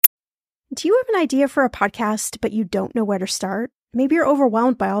Do you have an idea for a podcast, but you don't know where to start? Maybe you're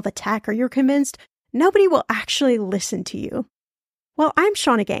overwhelmed by all the tech, or you're convinced nobody will actually listen to you. Well, I'm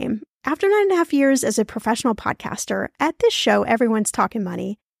Shannah Game. After 9.5 years as a professional podcaster, at this show, everyone's talking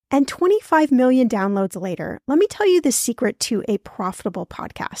money, and 25 million downloads later, let me tell you the secret to a profitable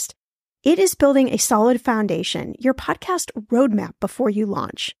podcast. It is building a solid foundation, your podcast roadmap before you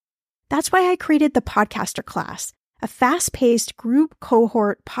launch. That's why I created the Podcaster Class, a fast-paced group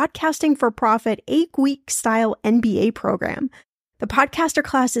cohort podcasting for profit 8-week style MBA program. The Podcaster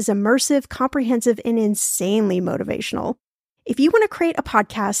Class is immersive, comprehensive, and insanely motivational. If you want to create a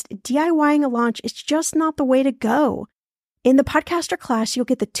podcast, DIYing a launch is just not the way to go. In the Podcaster Class, you'll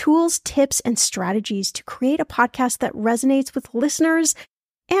get the tools, tips, and strategies to create a podcast that resonates with listeners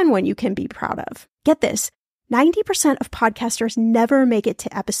and one you can be proud of. Get this, 90% of podcasters never make it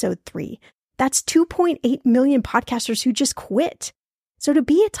to episode 3. That's 2.8 million podcasters who just quit. So to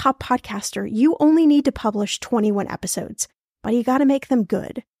be a top podcaster, you only need to publish 21 episodes, but you got to make them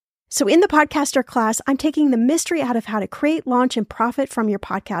good. So in the Podcaster Class, I'm taking the mystery out of how to create, launch, and profit from your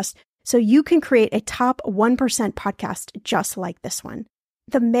podcast so you can create a top 1% podcast just like this one.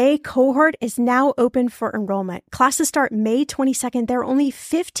 The May cohort is now open for enrollment. Classes start May 22nd. There are only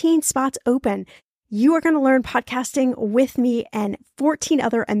 15 spots open. You are going to learn podcasting with me and 14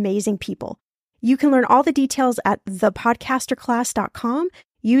 other amazing people. You can learn all the details at thepodcasterclass.com.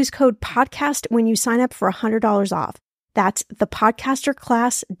 Use code PODCAST when you sign up for $100 off. That's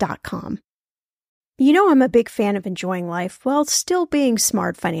thepodcasterclass.com. You know I'm a big fan of enjoying life while still being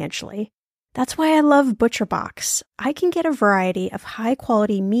smart financially. That's why I love ButcherBox. I can get a variety of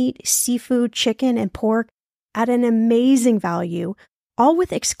high-quality meat, seafood, chicken, and pork at an amazing value, all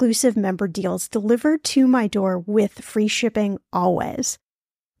with exclusive member deals delivered to my door with free shipping always.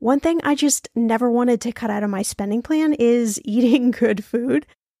 One thing I just never wanted to cut out of my spending plan is eating good food.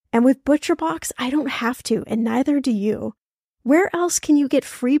 And with ButcherBox, I don't have to, and neither do you. Where else can you get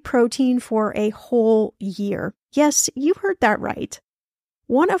free protein for a whole year? Yes, you heard that right.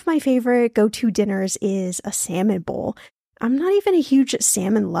 One of my favorite go-to dinners is a salmon bowl. I'm not even a huge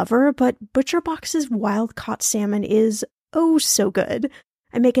salmon lover, but ButcherBox's wild-caught salmon is oh so good.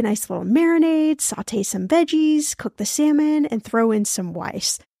 I make a nice little marinade, saute some veggies, cook the salmon, and throw in some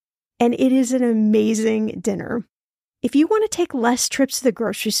rice. And it is an amazing dinner. If you want to take less trips to the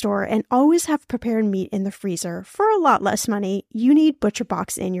grocery store and always have prepared meat in the freezer for a lot less money, you need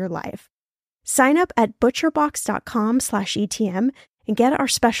ButcherBox in your life. Sign up at butcherbox.com/ETM and get our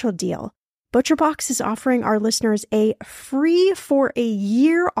special deal. ButcherBox is offering our listeners a free for a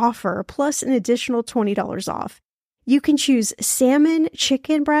year offer plus an additional $20 off. You can choose salmon,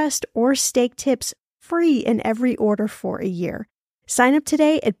 chicken breast, or steak tips free in every order for a year. Sign up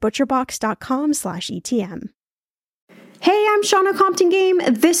today at butcherbox.com/ETM. Hey, I'm Shannah Compton Game.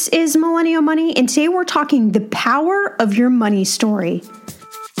 This is Millennial Money, and today we're talking the power of your money story.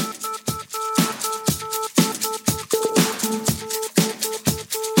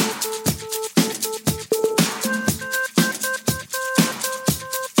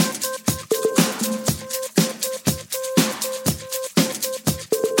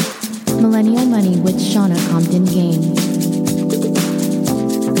 Millennial Money with Shannah Compton Game.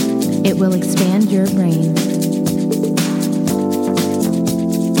 It will expand your brain.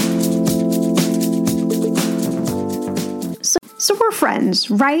 So we're friends,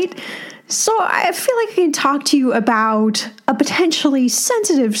 right? So I feel like I can talk to you about a potentially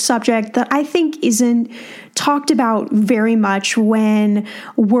sensitive subject that I think isn't talked about very much when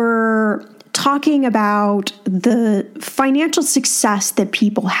we're talking about the financial success that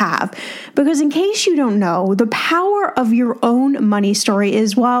people have. Because in case you don't know, the power of your own money story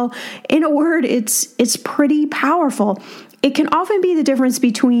is, well, in a word, it's pretty powerful. It can often be the difference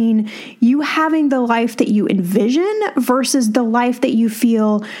between you having the life that you envision versus the life that you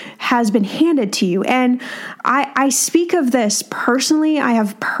feel has been handed to you. And I speak of this personally. I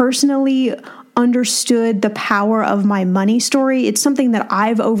have personally understood the power of my money story. It's something that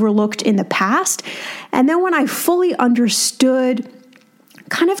I've overlooked in the past. And then when I fully understood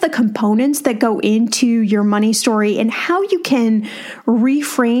kind of the components that go into your money story and how you can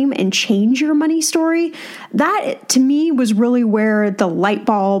reframe and change your money story, that to me was really where the light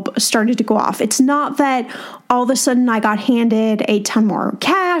bulb started to go off. It's not that all of a sudden I got handed a ton more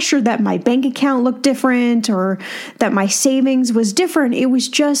cash or that my bank account looked different or that my savings was different. It was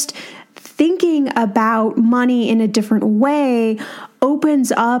just thinking about money in a different way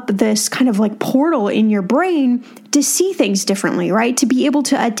opens up this kind of like portal in your brain to see things differently, right? To be able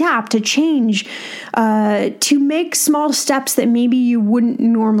to adapt, to change, to make small steps that maybe you wouldn't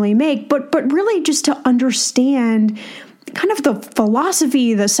normally make, but really just to understand kind of the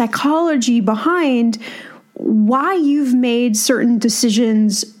philosophy, the psychology behind why you've made certain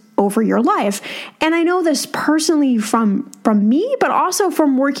decisions over your life. And I know this personally from me, but also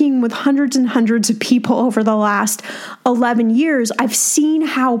from working with hundreds and hundreds of people over the last 11 years. I've seen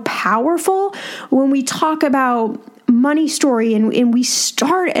how powerful when we talk about money story and we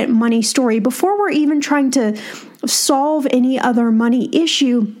start at money story before we're even trying to solve any other money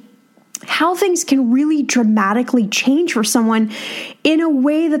issue, how things can really dramatically change for someone in a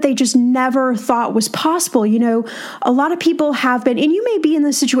way that they just never thought was possible. You know, a lot of people have been, and you may be in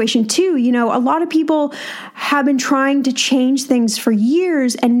this situation too, you know, a lot of people have been trying to change things for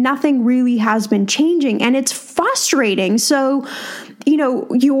years and nothing really has been changing, and it's frustrating. So, you know,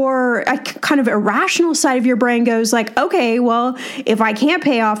 your kind of irrational side of your brain goes like, okay, well, if I can't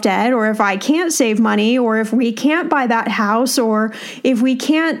pay off debt, or if I can't save money, or if we can't buy that house, or if we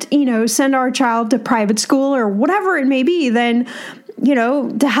can't, you know, send our child to private school or whatever it may be, then, you know,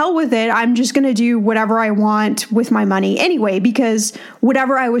 to hell with it. I'm just going to do whatever I want with my money anyway, because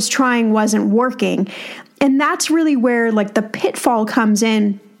whatever I was trying wasn't working. And that's really where like the pitfall comes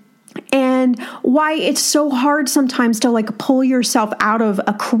in. And why it's so hard sometimes to like pull yourself out of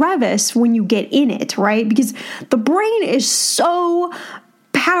a crevice when you get in it, right? Because the brain is so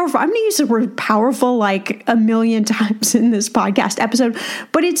powerful. I'm going to use the word powerful like a million times in this podcast episode,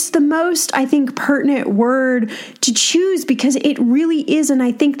 but it's the most, I think, pertinent word to choose because it really is. And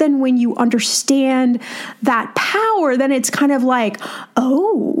I think then when you understand that power, then it's kind of like,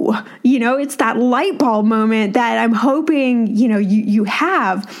 oh, you know, it's that light bulb moment that I'm hoping, you know, you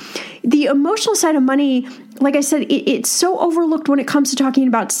have. The emotional side of money, like I said, it's so overlooked when it comes to talking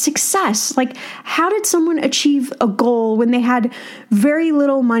about success. Like, how did someone achieve a goal when they had very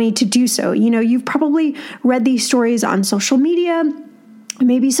little money to do so? You know, you've probably read these stories on social media.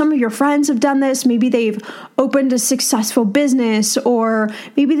 Maybe some of your friends have done this. Maybe they've opened a successful business, or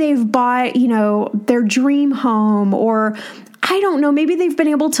maybe they've bought, you know, their dream home, or I don't know, maybe they've been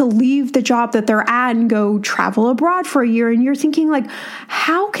able to leave the job that they're at and go travel abroad for a year. And you're thinking like,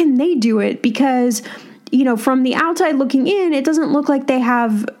 how can they do it? Because, you know, from the outside looking in, it doesn't look like they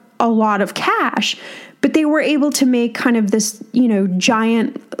have a lot of cash, but they were able to make kind of this, you know,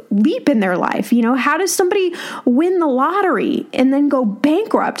 giant leap in their life. You know, how does somebody win the lottery and then go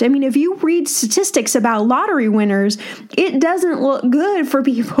bankrupt? I mean, if you read statistics about lottery winners, it doesn't look good for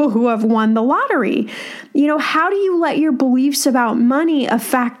people who have won the lottery. You know, how do you let your beliefs about money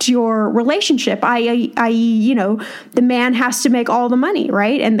affect your relationship? I.e., you know, the man has to make all the money,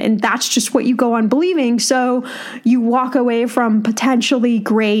 right? And that's just what you go on believing. So you walk away from potentially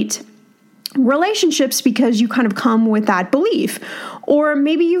great relationships because you kind of come with that belief. Or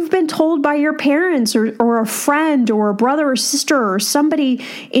maybe you've been told by your parents or a friend or a brother or sister or somebody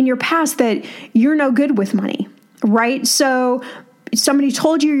in your past that you're no good with money, right? So somebody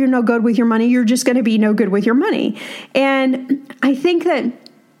told you you're no good with your money, you're just going to be no good with your money. And I think that,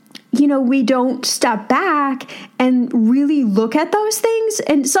 you know, we don't step back and really look at those things.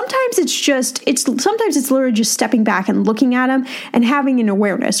 And sometimes sometimes it's literally just stepping back and looking at them and having an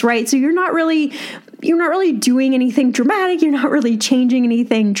awareness, right? So you're not really doing anything dramatic. You're not really changing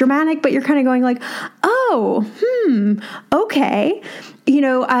anything dramatic, but you're kind of going like, oh, okay. You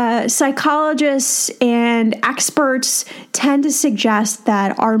know, psychologists and experts tend to suggest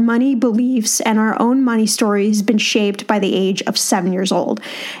that our money beliefs and our own money story has been shaped by the age of 7 years old.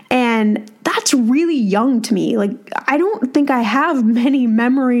 And that's really young to me. Like, I don't think I have many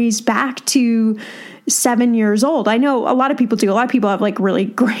memories back to 7 years old. I know a lot of people do. A lot of people have like really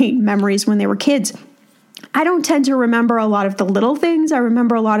great memories when they were kids. I don't tend to remember a lot of the little things. I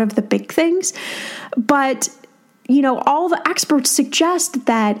remember a lot of the big things. But you know, all the experts suggest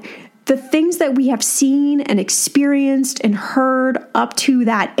that the things that we have seen and experienced and heard up to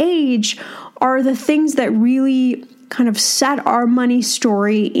that age are the things that really kind of set our money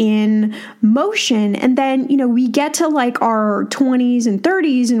story in motion. And then, you know, we get to like our 20s and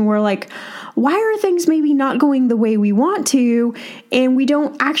 30s and we're like, why are things maybe not going the way we want to? And we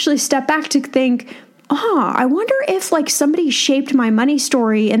don't actually step back to think, I wonder if like somebody shaped my money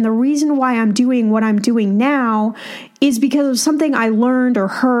story and the reason why I'm doing what I'm doing now is because of something I learned or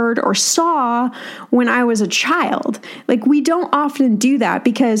heard or saw when I was a child. Like, we don't often do that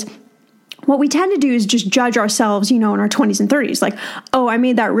because what we tend to do is just judge ourselves, you know, in our 20s and 30s. Like, oh, I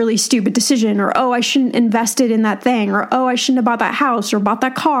made that really stupid decision, or, oh, I shouldn't invested in that thing, or, oh, I shouldn't have bought that house or bought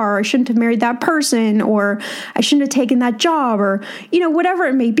that car, or I shouldn't have married that person, or I shouldn't have taken that job, or, you know, whatever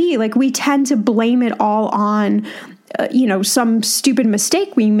it may be. Like, we tend to blame it all on some stupid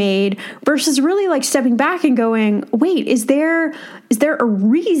mistake we made, versus really like stepping back and going, wait, is there a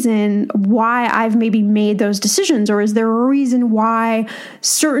reason why I've maybe made those decisions? Or is there a reason why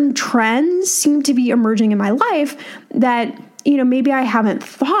certain trends seem to be emerging in my life that, maybe I haven't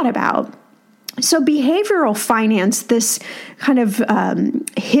thought about? So behavioral finance, this kind of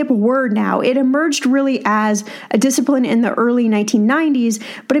hip word now, it emerged really as a discipline in the early 1990s,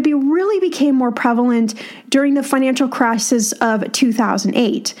 but it really became more prevalent during the financial crisis of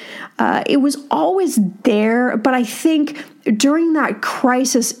 2008. It was always there, but I think during that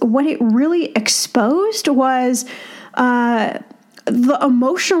crisis, what it really exposed was the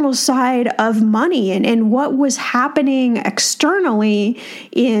emotional side of money and what was happening externally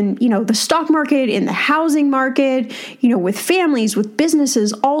in, the stock market, in the housing market, with families, with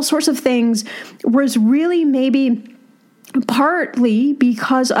businesses, all sorts of things, was really maybe partly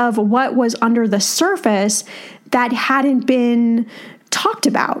because of what was under the surface that hadn't been talked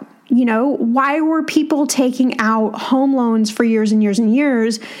about. Why were people taking out home loans for years and years and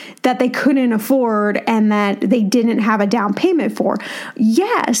years that they couldn't afford and that they didn't have a down payment for?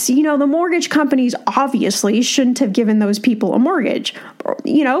 Yes, the mortgage companies obviously shouldn't have given those people a mortgage.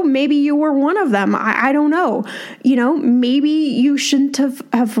 Maybe you were one of them. I don't know. Maybe you shouldn't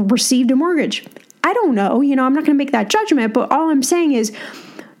have received a mortgage. I don't know. I'm not going to make that judgment, but all I'm saying is,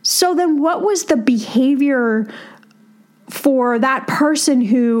 so then what was the behavior for that person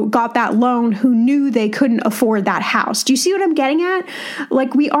who got that loan, who knew they couldn't afford that house? Do you see what I'm getting at?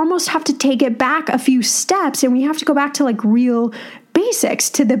 Like, we almost have to take it back a few steps, and we have to go back to like real basics,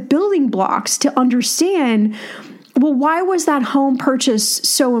 to the building blocks, to understand, well, why was that home purchase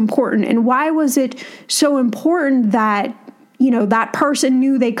so important? And why was it so important that that person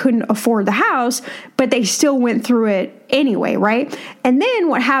knew they couldn't afford the house, but they still went through it anyway, right? And then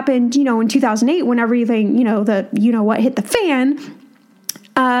what happened, in 2008, when everything, hit the fan,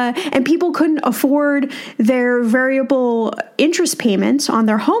 and people couldn't afford their variable interest payments on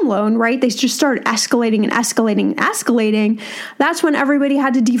their home loan, right? They just started escalating and escalating and escalating. That's when everybody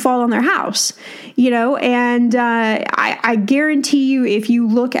had to default on their house, and I guarantee you, if you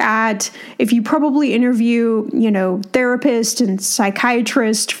probably interview, therapists and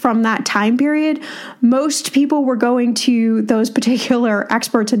psychiatrists from that time period, most people were going to those particular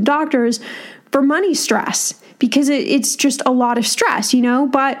experts and doctors for money stress, because it's just a lot of stress,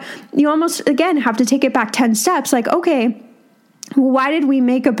 but you almost, again, have to take it back 10 steps. Like, okay, why did we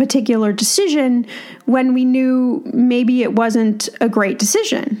make a particular decision when we knew maybe it wasn't a great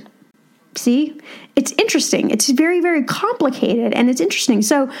decision? See, it's interesting. It's very, very complicated, and it's interesting.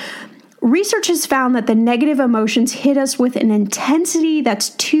 So research has found that the negative emotions hit us with an intensity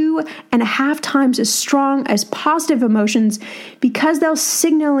that's 2.5 times as strong as positive emotions, because they're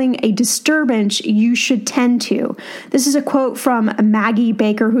signaling a disturbance you should tend to. This is a quote from Maggie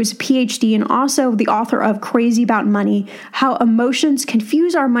Baker, who's a PhD and also the author of Crazy About Money: How Emotions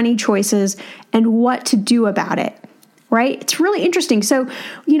Confuse Our Money Choices and What to Do About It. Right? It's really interesting. So,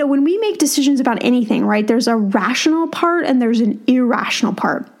 when we make decisions about anything, right, there's a rational part and there's an irrational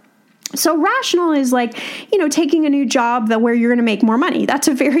part. So rational is like, taking a new job where you're going to make more money. That's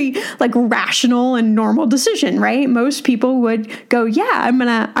a very rational and normal decision, right? Most people would go, yeah, I'm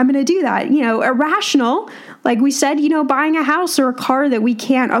going to do that. Irrational, like we said, buying a house or a car that we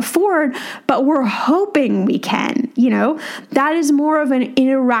can't afford, but we're hoping we can, that is more of an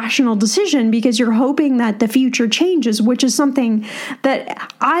irrational decision, because you're hoping that the future changes, which is something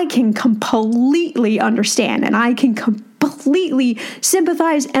that I can completely understand, and I can completely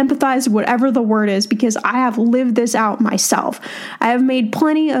sympathize, empathize, whatever the word is, because I have lived this out myself. I have made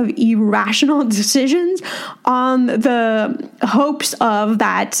plenty of irrational decisions on the hopes of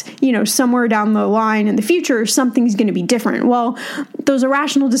that, somewhere down the line in the future, something's going to be different. Well, those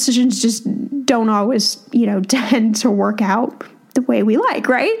irrational decisions just don't always, tend to work out the way we like,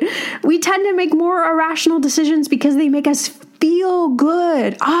 right? We tend to make more irrational decisions because they make us feel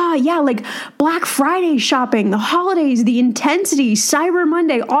good. Like Black Friday shopping, the holidays, the intensity, Cyber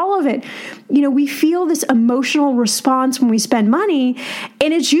Monday, all of it. We feel this emotional response when we spend money,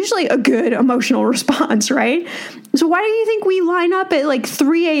 and it's usually a good emotional response, right? So why do you think we line up at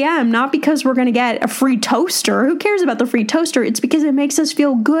 3 a.m.? Not because we're going to get a free toaster. Who cares about the free toaster? It's because it makes us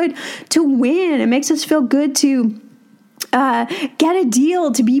feel good to win. It makes us feel good to get a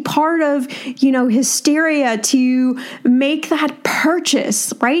deal, to be part of, hysteria, to make that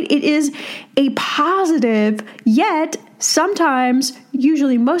purchase, right? It is a positive, yet sometimes,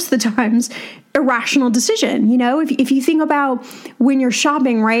 usually most of the times, irrational decision. If you think about when you're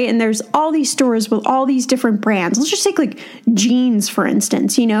shopping, right, and there's all these stores with all these different brands. Let's just take jeans, for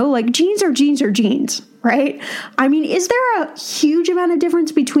instance, jeans are jeans are jeans. right? I mean, is there a huge amount of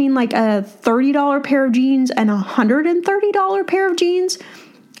difference between like a $30 pair of jeans and a $130 pair of jeans?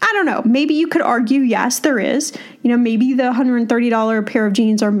 I don't know. Maybe you could argue, yes, there is. Maybe the $130 pair of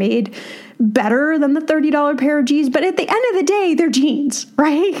jeans are made better than the $30 pair of jeans, but at the end of the day, they're jeans,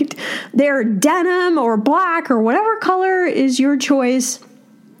 right? They're denim or black or whatever color is your choice,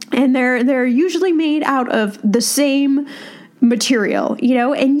 and they're usually made out of the same material,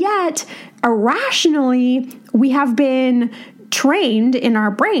 and yet irrationally we have been trained in our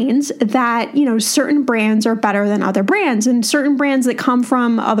brains that, certain brands are better than other brands, and certain brands that come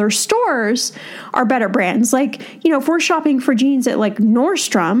from other stores are better brands. Like, if we're shopping for jeans at like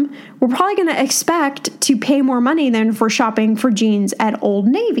Nordstrom, we're probably going to expect to pay more money than if we're shopping for jeans at Old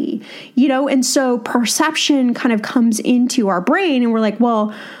Navy, and so perception kind of comes into our brain, and we're like,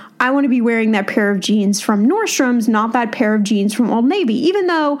 well, I want to be wearing that pair of jeans from Nordstrom's, not that pair of jeans from Old Navy, even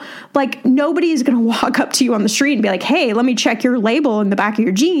though like nobody is going to walk up to you on the street and be like, hey, let me check your label in the back of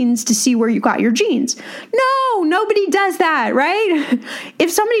your jeans to see where you got your jeans. No, nobody does that, right? If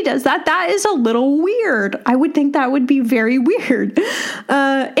somebody does that, that is a little weird. I would think that would be very weird.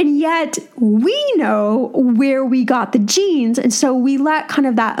 And yet we know where we got the jeans. And so we let kind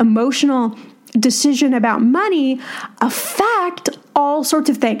of that emotional decision about money affect all sorts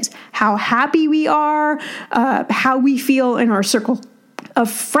of things. How happy we are, how we feel in our circle of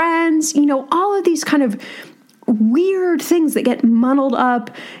friends, all of these kind of weird things that get muddled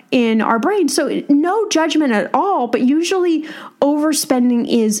up in our brain. So no judgment at all, but usually overspending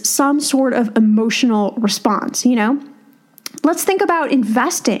is some sort of emotional response, Let's think about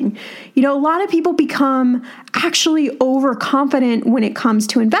investing. A lot of people become actually overconfident when it comes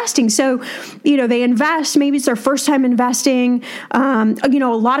to investing. So, they invest, maybe it's their first time investing. A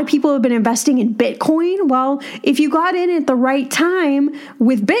lot of people have been investing in Bitcoin. Well, if you got in at the right time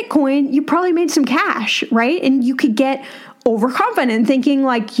with Bitcoin, you probably made some cash, right? And you could get overconfident, thinking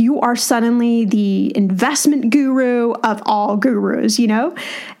like you are suddenly the investment guru of all gurus,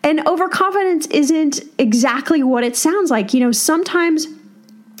 And overconfidence isn't exactly what it sounds like. Sometimes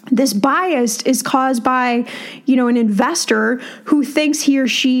this bias is caused by, an investor who thinks he or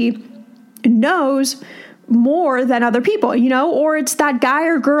she knows more than other people, or it's that guy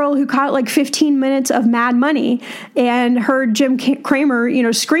or girl who caught like 15 minutes of Mad Money and heard Jim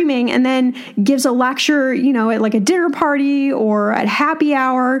Cramer, screaming, and then gives a lecture, at like a dinner party or at happy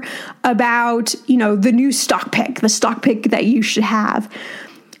hour about, the new stock pick, the stock pick that you should have.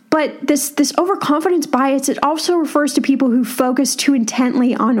 But this overconfidence bias, it also refers to people who focus too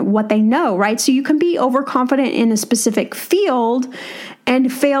intently on what they know, right? So you can be overconfident in a specific field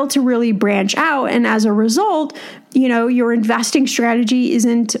and fail to really branch out. And as a result, your investing strategy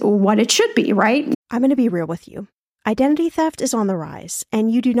isn't what it should be, right? I'm going to be real with you. Identity theft is on the rise,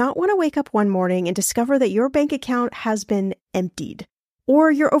 and you do not want to wake up one morning and discover that your bank account has been emptied,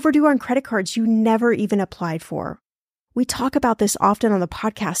 or you're overdue on credit cards you never even applied for. We talk about this often on the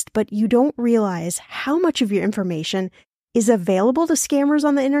podcast, but you don't realize how much of your information is available to scammers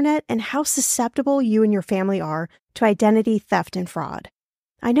on the internet and how susceptible you and your family are to identity theft and fraud.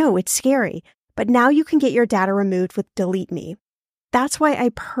 I know, it's scary, but now you can get your data removed with Delete Me. That's why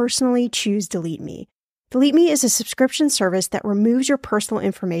I personally choose Delete Me. Delete Me is a subscription service that removes your personal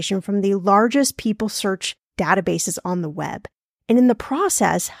information from the largest people search databases on the web, and in the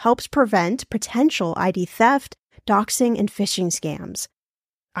process helps prevent potential ID theft, doxing, and phishing scams.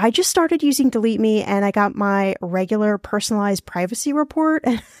 I just started using Delete Me and I got my regular personalized privacy report,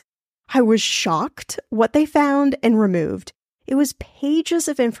 and I was shocked what they found and removed. It was pages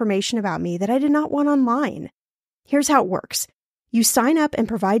of information about me that I did not want online. Here's how it works. You sign up and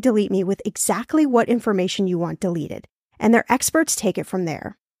provide Delete Me with exactly what information you want deleted, and their experts take it from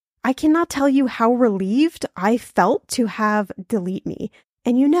there. I cannot tell you how relieved I felt to have Delete Me.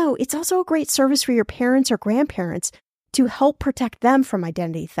 And it's also a great service for your parents or grandparents to help protect them from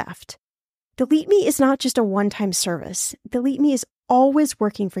identity theft. Delete Me is not just a one-time service. Delete Me is always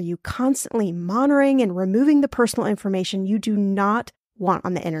working for you, constantly monitoring and removing the personal information you do not want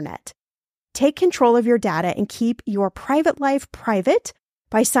on the internet. Take control of your data and keep your private life private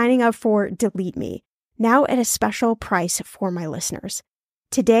by signing up for Delete Me, now at a special price for my listeners.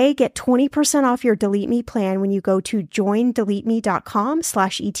 Today, get 20% off your Delete Me plan when you go to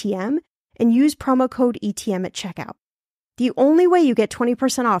joindeleteme.com/ETM and use promo code ETM at checkout. The only way you get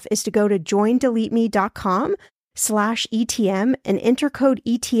 20% off is to go to joindeleteme.com/ETM and enter code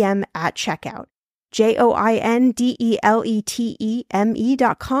ETM at checkout.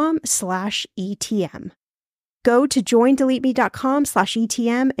 joindeleteme.com/ETM. Go to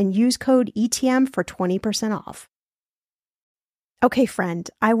joindeleteme.com/ETM and use code ETM for 20% off. Okay, friend,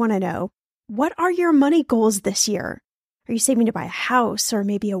 I want to know, What are your money goals this year? Are you saving to buy a house or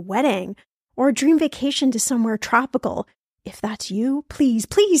maybe a wedding or a dream vacation to somewhere tropical? If that's you, please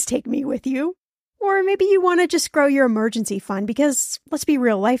take me with you. Or maybe you want to just grow your emergency fund because, let's be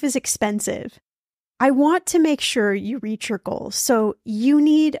real, life is expensive. I want to make sure you reach your goals, so you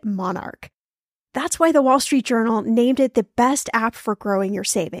need Monarch. That's why the Wall Street Journal named it the best app for growing your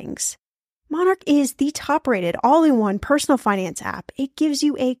savings. Monarch is the top-rated all-in-one personal finance app. It gives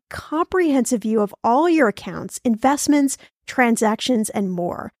you a comprehensive view of all your accounts, investments, transactions, and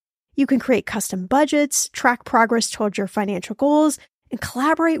more. You can create custom budgets, track progress towards your financial goals, and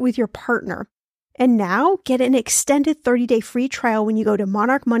collaborate with your partner. And now, get an extended 30-day free trial when you go to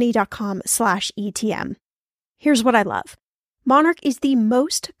monarchmoney.com/ETM. Here's what I love. Monarch is the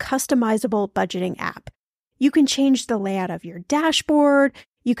most customizable budgeting app. You can change the layout of your dashboard.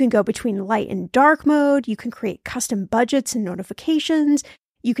 You can go between light and dark mode. You can create custom budgets and notifications.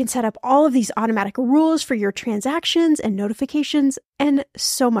 You can set up all of these automatic rules for your transactions and notifications, and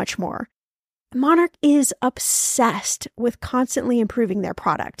so much more. Monarch is obsessed with constantly improving their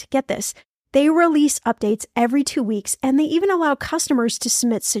product. Get this. They release updates every 2 weeks, and they even allow customers to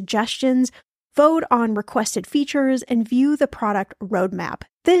submit suggestions, vote on requested features, and view the product roadmap.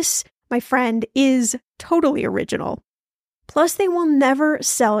 This, my friend, is totally original. Plus, they will never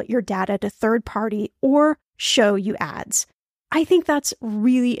sell your data to third party or show you ads. I think that's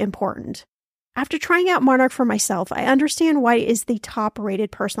really important. After trying out Monarch for myself, I understand why it is the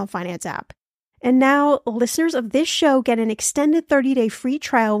top-rated personal finance app. And now, listeners of this show get an extended 30-day free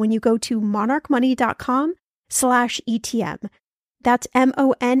trial when you go to monarchmoney.com/ETM. That's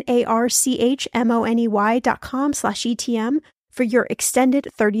monarchmoney.com/ETM for your extended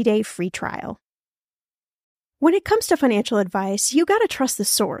 30-day free trial. When it comes to financial advice, you got to trust the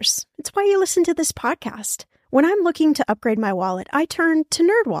source. It's why you listen to this podcast. When I'm looking to upgrade my wallet, I turn to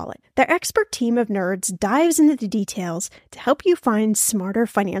NerdWallet. Their expert team of nerds dives into the details to help you find smarter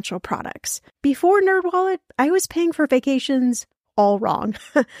financial products. Before NerdWallet, I was paying for vacations all wrong.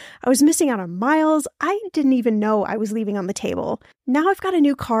 I was missing out on miles I didn't even know I was leaving on the table. Now I've got a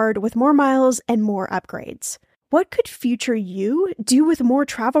new card with more miles and more upgrades. What could future you do with more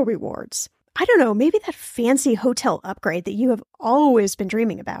travel rewards? I don't know, maybe that fancy hotel upgrade that you have always been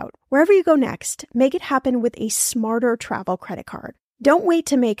dreaming about. Wherever you go next, make it happen with a smarter travel credit card. Don't wait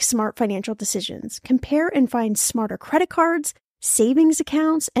to make smart financial decisions. Compare and find smarter credit cards, savings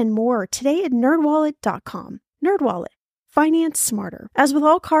accounts, and more today at nerdwallet.com. NerdWallet. Finance smarter. As with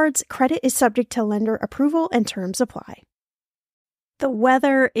all cards, credit is subject to lender approval and terms apply. The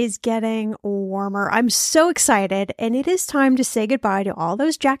weather is getting warmer. I'm so excited, and it is time to say goodbye to all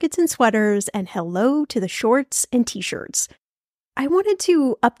those jackets and sweaters and hello to the shorts and t-shirts. I wanted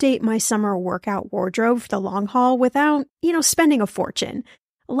to update my summer workout wardrobe for the long haul without, spending a fortune.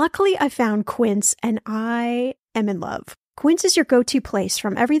 Luckily, I found Quince, and I am in love. Quince is your go-to place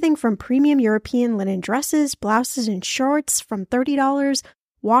from everything from premium European linen dresses, blouses, and shorts from $30,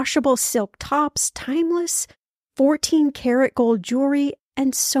 washable silk tops, timeless 14-karat gold jewelry,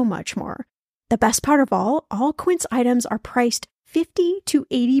 and so much more. The best part of all Quince items are priced 50 to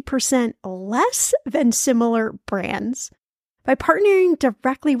 80% less than similar brands. By partnering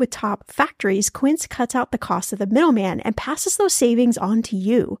directly with top factories, Quince cuts out the cost of the middleman and passes those savings on to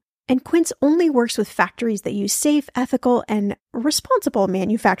you. And Quince only works with factories that use safe, ethical, and responsible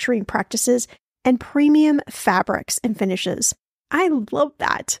manufacturing practices and premium fabrics and finishes. I love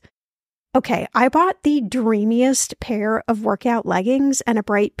that. Okay, I bought the dreamiest pair of workout leggings and a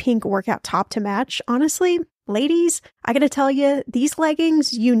bright pink workout top to match. Honestly, ladies, I gotta tell you, these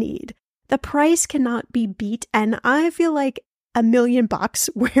leggings you need. The price cannot be beat, and I feel like $1 million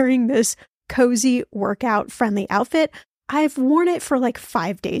wearing this cozy workout-friendly outfit. I've worn it for like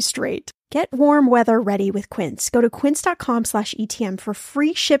 5 days straight. Get warm weather ready with Quince. Go to quince.com/ETM for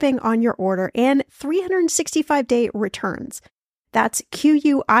free shipping on your order and 365-day returns. That's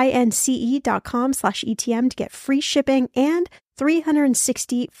QUINCE.com/ETM to get free shipping and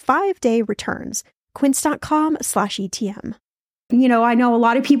 365-day returns. Quince.com/ETM. I know a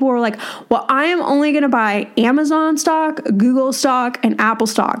lot of people were like, well, I am only going to buy Amazon stock, Google stock, and Apple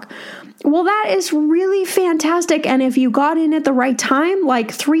stock. Well, that is really fantastic. And if you got in at the right time,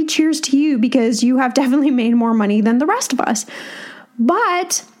 like 3 cheers to you, because you have definitely made more money than the rest of us.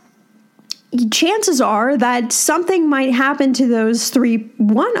 But chances are that something might happen to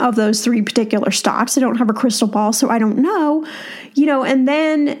one of those three particular stocks. I don't have a crystal ball, so I don't know, and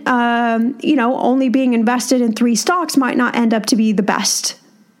then, only being invested in 3 stocks might not end up to be the best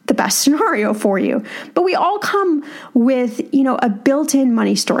the best scenario for you. But we all come with, a built-in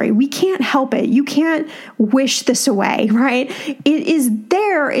money story. We can't help it. You can't wish this away, right? It is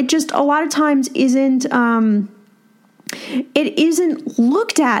there. It just a lot of times isn't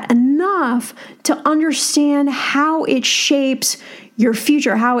looked at enough to understand how it shapes your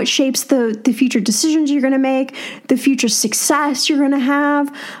future, how it shapes the future decisions you're going to make, the future success you're going to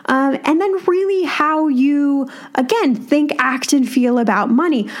have, and then really how you, again, think, act, and feel about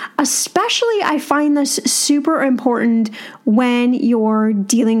money. Especially, I find this super important when you're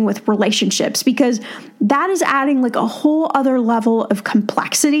dealing with relationships, because that is adding like a whole other level of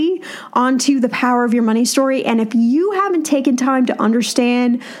complexity onto the power of your money story. And if you haven't taken time to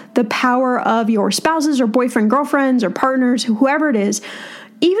understand the power of your spouses or boyfriend, girlfriends, or partners, whoever it is,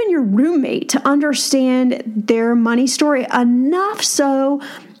 even your roommate, to understand their money story enough so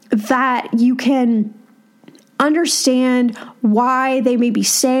that you can understand why they may be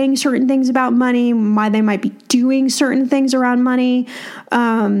saying certain things about money, why they might be doing certain things around money.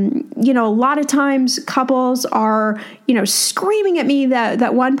 A lot of times couples are, screaming at me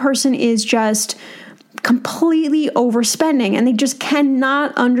that one person is just completely overspending and they just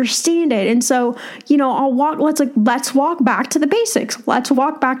cannot understand it. And so, let's walk back to the basics. Let's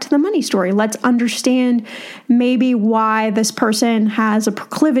walk back to the money story. Let's understand maybe why this person has a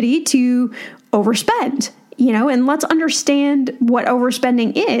proclivity to overspend, and let's understand what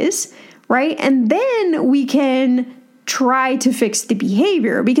overspending is, right? And then we can try to fix the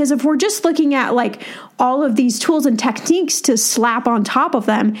behavior. Because if we're just looking at like all of these tools and techniques to slap on top of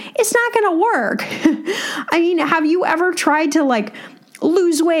them, it's not going to work. I mean, have you ever tried to like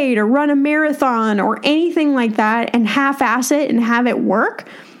lose weight or run a marathon or anything like that and half-ass it and have it work?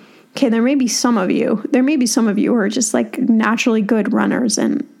 Okay, there may be some of you who are just like naturally good runners,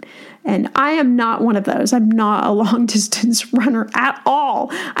 and I am not one of those. I'm not a long distance runner at all.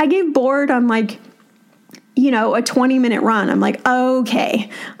 I get bored on like, a 20-minute run. I'm like, okay,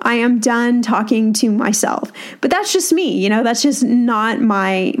 I am done talking to myself. But that's just me, that's just not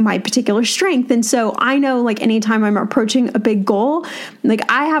my particular strength. And so I know like anytime I'm approaching a big goal, like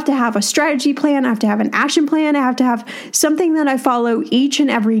I have to have a strategy plan. I have to have an action plan. I have to have something that I follow each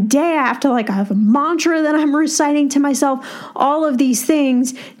and every day. I have to I have a mantra that I'm reciting to myself, all of these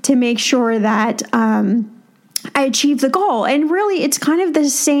things to make sure that, I achieve the goal. And really, it's kind of the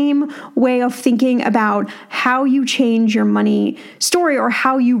same way of thinking about how you change your money story or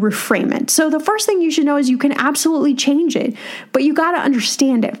how you reframe it. So the first thing you should know is you can absolutely change it, but you got to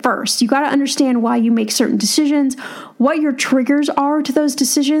understand it first. You got to understand why you make certain decisions, what your triggers are to those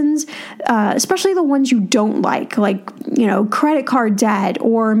decisions, especially the ones you don't like credit card debt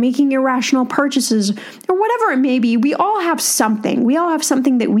or making irrational purchases or whatever it may be. We all have something. We all have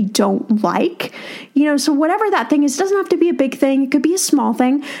something that we don't like, so whatever that thing is, it doesn't have to be a big thing. It could be a small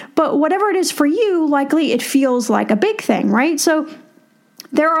thing, but whatever it is for you, likely it feels like a big thing, right? So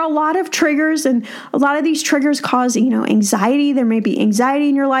there are a lot of triggers, and a lot of these triggers cause, anxiety. There may be anxiety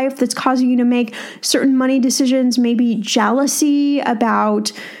in your life that's causing you to make certain money decisions, maybe jealousy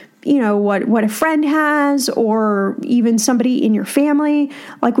about, what a friend has, or even somebody in your family.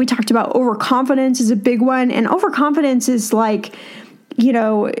 Like we talked about, overconfidence is a big one. And overconfidence is like,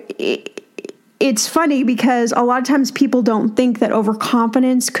 it's funny because a lot of times people don't think that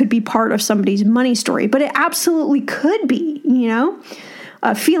overconfidence could be part of somebody's money story, but it absolutely could be,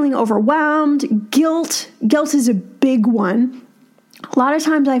 feeling overwhelmed. Guilt is a big one. A lot of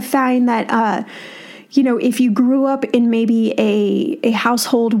times I find that, if you grew up in maybe a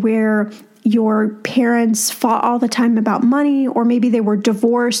household where your parents fought all the time about money, or maybe they were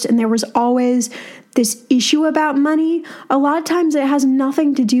divorced and there was always this issue about money, a lot of times it has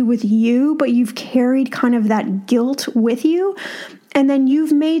nothing to do with you, but you've carried kind of that guilt with you. And then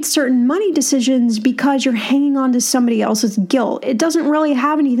you've made certain money decisions because you're hanging on to somebody else's guilt. It doesn't really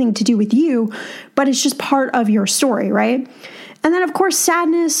have anything to do with you, but it's just part of your story, right? And then, of course,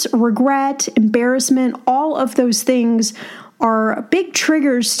 sadness, regret, embarrassment, all of those things are big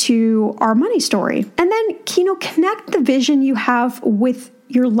triggers to our money story. And then, connect the vision you have with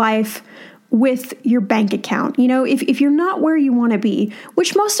your life with your bank account. If you're not where you want to be,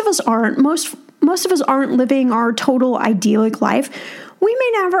 which most of us aren't, most of us aren't living our total idyllic life. We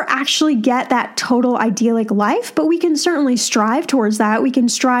may never actually get that total idyllic life, but we can certainly strive towards that. We can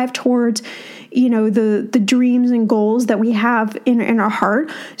strive towards, the dreams and goals that we have in our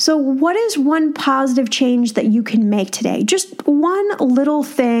heart. So what is one positive change that you can make today? Just one little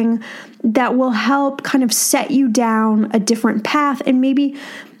thing that will help kind of set you down a different path and maybe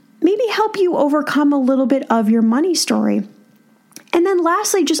help you overcome a little bit of your money story. And then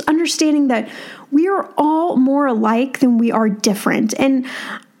lastly, just understanding that we are all more alike than we are different. And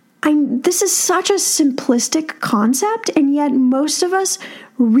This is such a simplistic concept, and yet most of us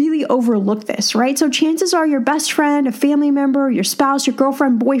really overlook this, right? So chances are your best friend, a family member, your spouse, your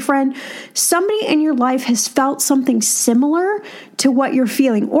girlfriend, boyfriend, somebody in your life has felt something similar to what you're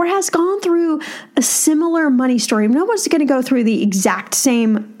feeling or has gone through a similar money story. No one's going to go through the exact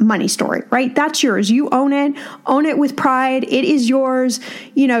same money story, right? That's yours. You own it with pride. It is yours.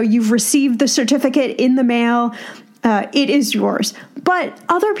 You've received the certificate in the mail. It is yours. But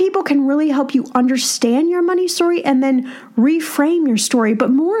other people can really help you understand your money story and then reframe your story.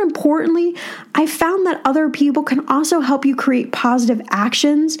 But more importantly, I found that other people can also help you create positive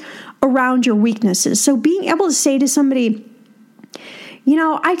actions around your weaknesses. So being able to say to somebody,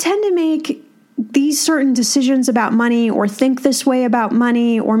 I tend to make these certain decisions about money or think this way about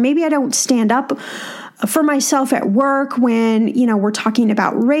money, or maybe I don't stand up for myself at work when, we're talking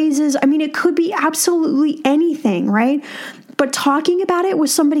about raises. I mean, it could be absolutely anything, right? But talking about it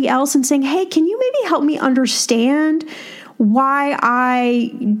with somebody else and saying, hey, can you maybe help me understand why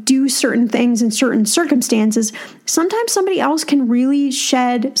I do certain things in certain circumstances? Sometimes somebody else can really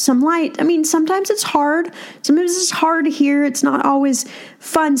shed some light. I mean, sometimes it's hard. Sometimes it's hard to hear. It's not always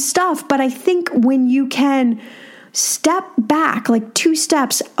fun stuff. But I think when you can step back, like 2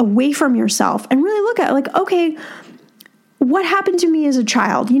 steps away from yourself and really look at okay, what happened to me as a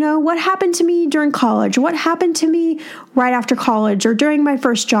child? What happened to me during college? What happened to me right after college or during my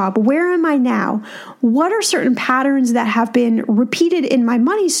first job? Where am I now? What are certain patterns that have been repeated in my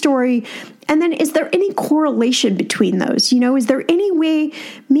money story? And then is there any correlation between those? Is there any way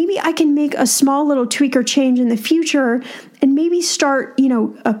maybe I can make a small little tweak or change in the future and maybe start,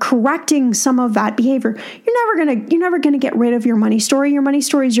 correcting some of that behavior? You're never gonna get rid of your money story. Your money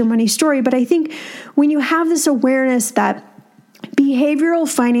story is your money story. But I think when you have this awareness that behavioral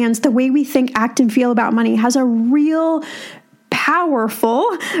finance, the way we think, act, and feel about money, has a real powerful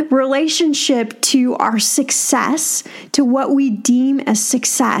relationship to our success, to what we deem as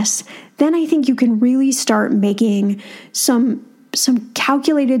success, then I think you can really start making some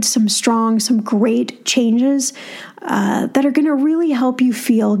calculated, some strong, some great changes that are going to really help you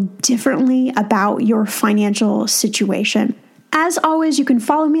feel differently about your financial situation. As always, you can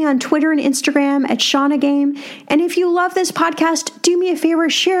follow me on Twitter and Instagram at ShaunaGame. And if you love this podcast, do me a favor,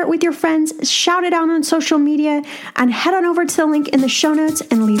 share it with your friends, shout it out on social media, and head on over to the link in the show notes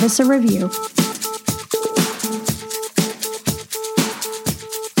and leave us a review.